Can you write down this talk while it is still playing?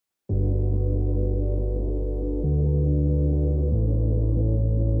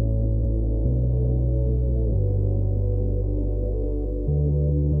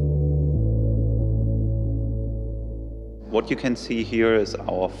What you can see here is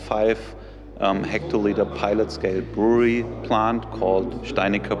our 5 hectoliter pilot scale brewery plant called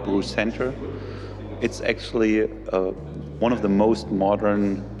Steinecker Brew Center. It's actually one of the most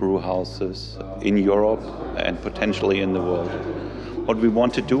modern brew houses in Europe and potentially in the world. What we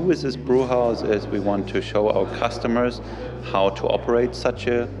want to do with this brew house is we want to show our customers how to operate such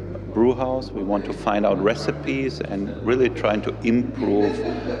a brew house. We want to find out recipes and really trying to improve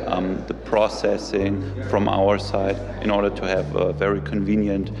the processing from our side in order to have a very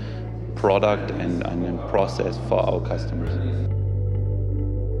convenient product and process for our customers.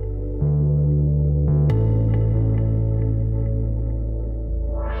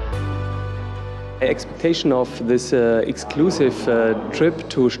 Expectation of this exclusive trip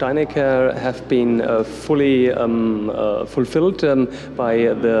to Steinecker have been fully fulfilled by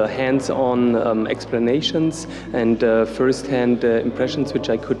the hands-on explanations and first-hand impressions which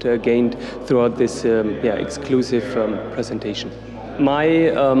I could gain throughout this exclusive presentation. My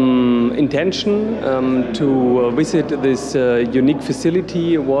intention to visit this unique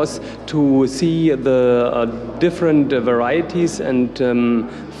facility was to see the different varieties and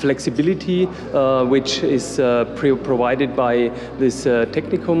flexibility which is provided by this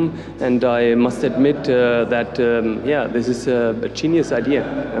technicum, and I must admit that this is a genius idea.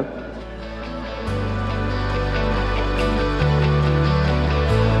 Yeah?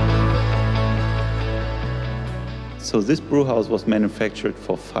 So this brew house was manufactured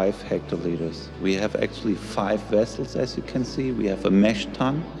for 5 hectoliters. We have actually 5 vessels, as you can see. We have a mesh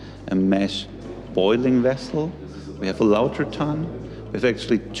tun, a mesh boiling vessel. We have a lauter tun. We have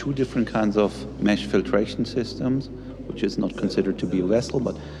actually 2 different kinds of mesh filtration systems, which is not considered to be a vessel,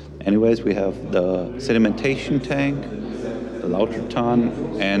 but anyways, we have the sedimentation tank, the lauter tun,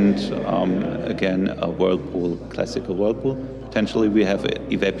 and again, a whirlpool, classical whirlpool. Potentially we have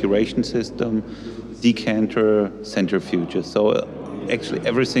an evaporation system, decanter, centrifuges, so actually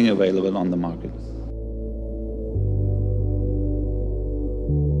everything available on the market.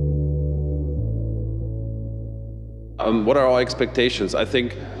 What are our expectations? I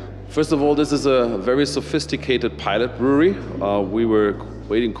think, first of all, this is a very sophisticated pilot brewery. We were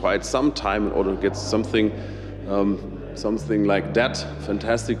waiting quite some time in order to get something like that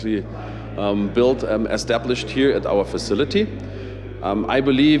fantastically built, established here at our facility. I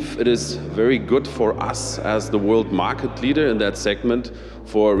believe it is very good for us as the world market leader in that segment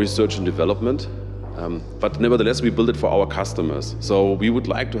for research and development. But nevertheless, we build it for our customers. So we would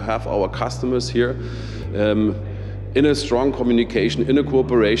like to have our customers here in a strong communication, in a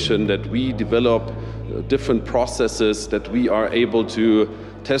cooperation, that we develop different processes, that we are able to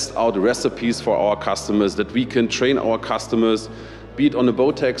test out recipes for our customers, that we can train our customers, be it on the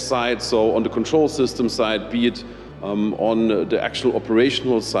BOTEC side, so on the control system side, be it on the actual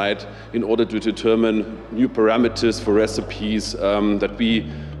operational side, in order to determine new parameters for recipes, that we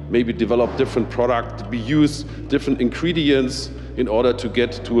maybe develop different product, we use different ingredients in order to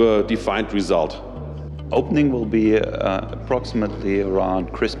get to a defined result. Opening will be approximately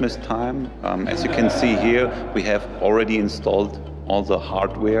around Christmas time. As you can see here, we have already installed all the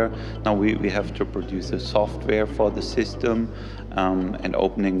hardware. Now we have to produce the software for the system, and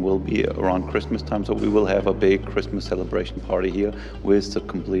opening will be around Christmas time, so we will have a big Christmas celebration party here with the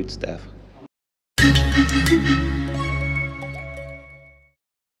complete staff.